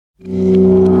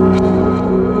When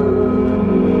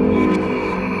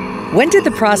did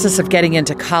the process of getting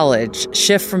into college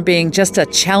shift from being just a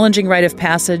challenging rite of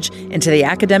passage into the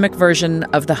academic version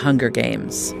of the Hunger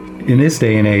Games? In this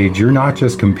day and age, you're not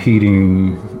just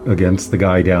competing against the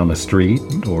guy down the street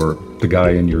or the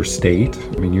guy in your state.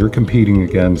 I mean, you're competing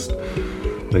against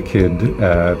the kid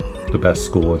at the best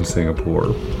school in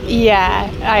Singapore.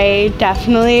 Yeah, I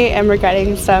definitely am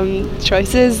regretting some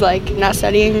choices, like not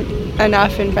studying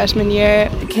enough in freshman year.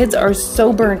 The kids are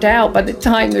so burnt out by the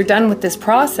time they're done with this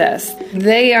process.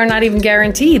 They are not even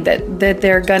guaranteed that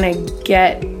they're going to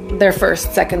get their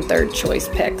first, second, third choice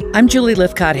pick. I'm Julie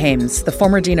Lifcott-Hames, the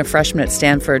former dean of freshmen at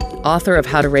Stanford, author of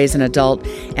How to Raise an Adult,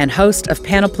 and host of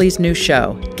Panoply's new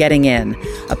show, Getting In,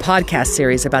 a podcast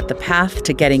series about the path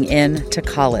to getting in to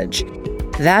college.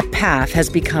 That path has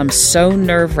become so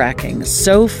nerve-wracking,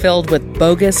 so filled with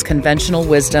bogus conventional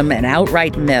wisdom and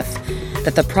outright myth,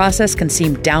 that the process can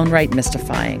seem downright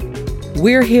mystifying.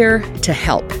 We're here to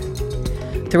help.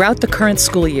 Throughout the current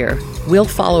school year, we'll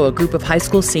follow a group of high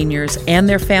school seniors and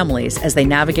their families as they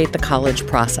navigate the college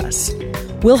process.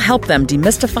 We'll help them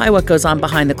demystify what goes on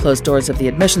behind the closed doors of the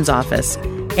admissions office,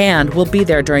 and we'll be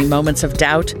there during moments of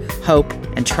doubt, hope,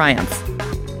 and triumph.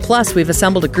 Plus, we've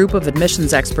assembled a group of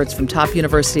admissions experts from top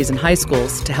universities and high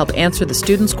schools to help answer the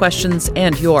students' questions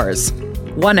and yours.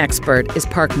 One expert is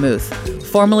Park Muth,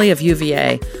 formerly of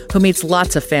UVA, who meets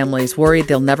lots of families worried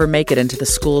they'll never make it into the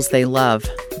schools they love.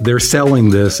 They're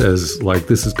selling this as like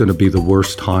this is going to be the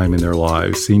worst time in their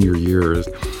lives, senior years.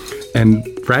 And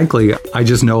frankly, I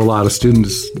just know a lot of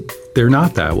students, they're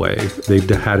not that way. They've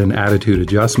had an attitude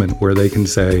adjustment where they can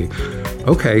say,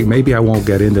 okay, maybe I won't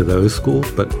get into those schools,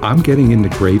 but I'm getting into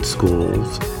great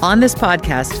schools. On this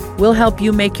podcast, we'll help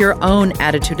you make your own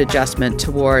attitude adjustment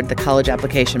toward the college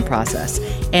application process.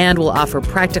 And we'll offer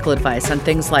practical advice on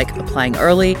things like applying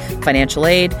early, financial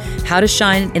aid, how to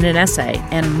shine in an essay,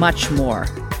 and much more.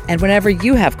 And whenever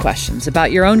you have questions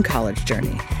about your own college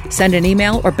journey, send an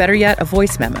email or better yet, a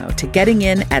voice memo to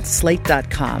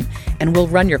gettingin@slate.com, and we'll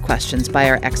run your questions by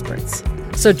our experts.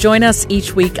 So join us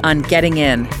each week on Getting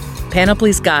In,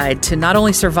 Panoply's guide to not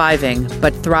only surviving,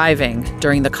 but thriving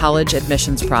during the college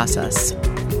admissions process.